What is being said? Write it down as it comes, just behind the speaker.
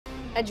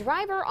A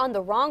driver on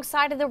the wrong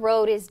side of the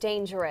road is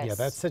dangerous. Yeah,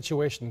 that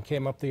situation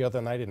came up the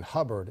other night in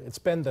Hubbard. It's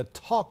been the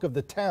talk of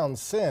the town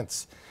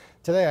since.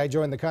 Today, I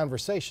joined the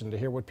conversation to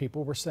hear what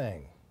people were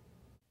saying.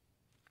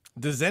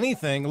 Does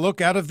anything look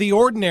out of the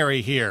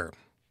ordinary here?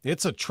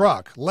 It's a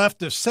truck,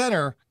 left of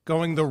center,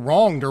 going the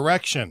wrong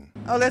direction.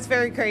 Oh, that's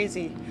very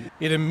crazy.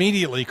 It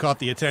immediately caught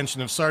the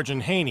attention of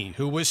Sergeant Haney,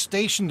 who was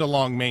stationed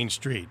along Main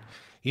Street.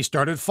 He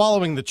started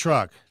following the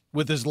truck,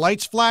 with his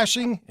lights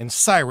flashing and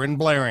siren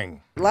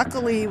blaring.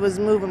 Luckily, he was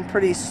moving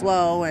pretty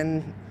slow,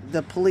 and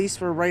the police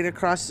were right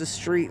across the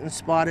street and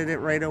spotted it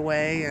right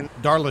away. And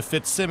Darla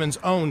Fitzsimmons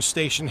owned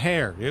Station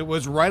Hare. It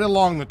was right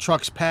along the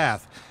truck's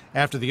path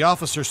after the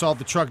officer saw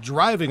the truck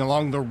driving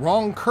along the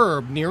wrong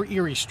curb near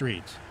Erie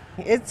Street.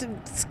 it's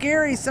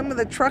scary. Some of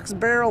the trucks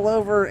barrel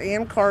over,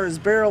 and cars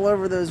barrel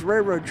over those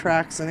railroad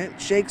tracks, and it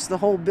shakes the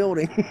whole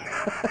building.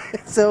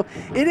 So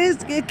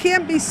it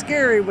can be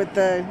scary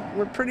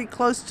we're pretty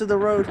close to the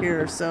road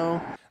here,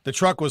 so. The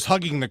truck was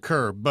hugging the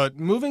curb, but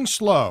moving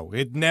slow.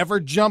 It never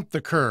jumped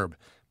the curb.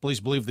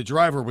 Police believe the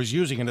driver was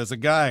using it as a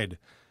guide.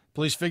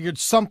 Police figured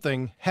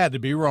something had to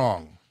be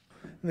wrong.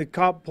 The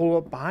cop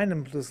pulled up behind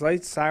him with his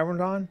lights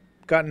sirened on,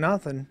 got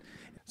nothing.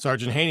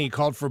 Sergeant Haney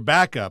called for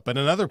backup, and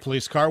another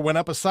police car went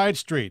up a side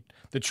street.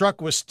 The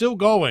truck was still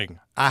going,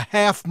 a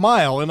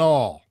half-mile in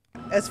all.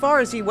 As far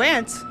as he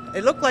went,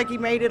 it looked like he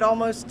made it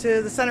almost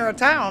to the center of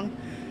town,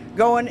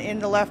 going in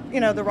the left,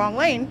 the wrong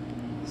lane.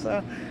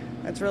 So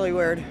that's really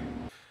weird.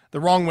 The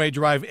wrong-way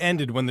drive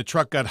ended when the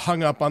truck got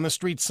hung up on the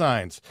street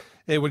signs.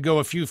 It would go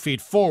a few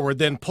feet forward,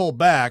 then pull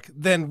back,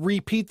 then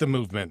repeat the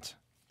movement.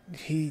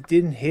 He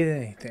didn't hit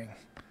anything.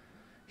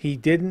 He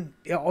didn't.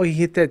 Oh, he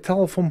hit that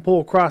telephone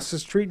pole across the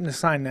street and the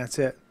sign, that's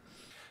it.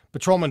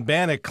 Patrolman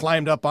Bannock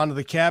climbed up onto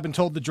the cab and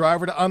told the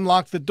driver to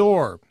unlock the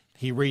door.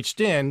 He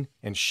reached in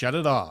and shut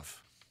it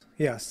off.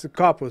 Yes, the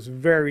cop was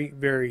very,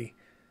 very,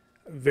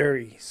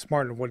 very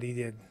smart in what he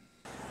did.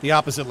 The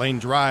opposite lane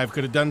drive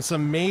could have done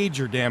some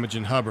major damage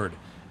in Hubbard.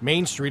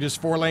 Main Street is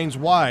 4 lanes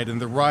wide,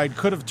 and the ride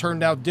could have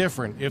turned out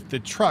different if the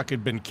truck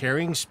had been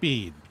carrying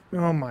speed.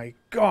 Oh my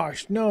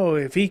gosh, no,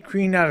 if he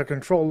careened out of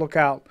control, look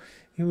out.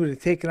 He would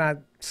have taken out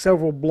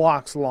several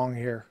blocks along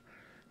here.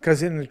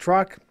 Because in the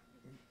truck,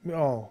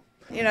 oh.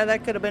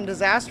 That could have been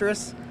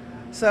disastrous.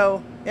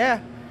 So, yeah,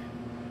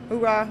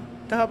 hoorah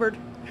to Hubbard.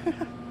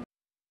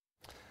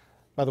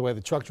 By the way,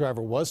 the truck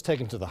driver was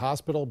taken to the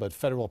hospital, but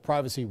federal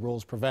privacy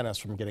rules prevent us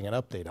from getting an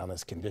update on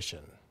his condition.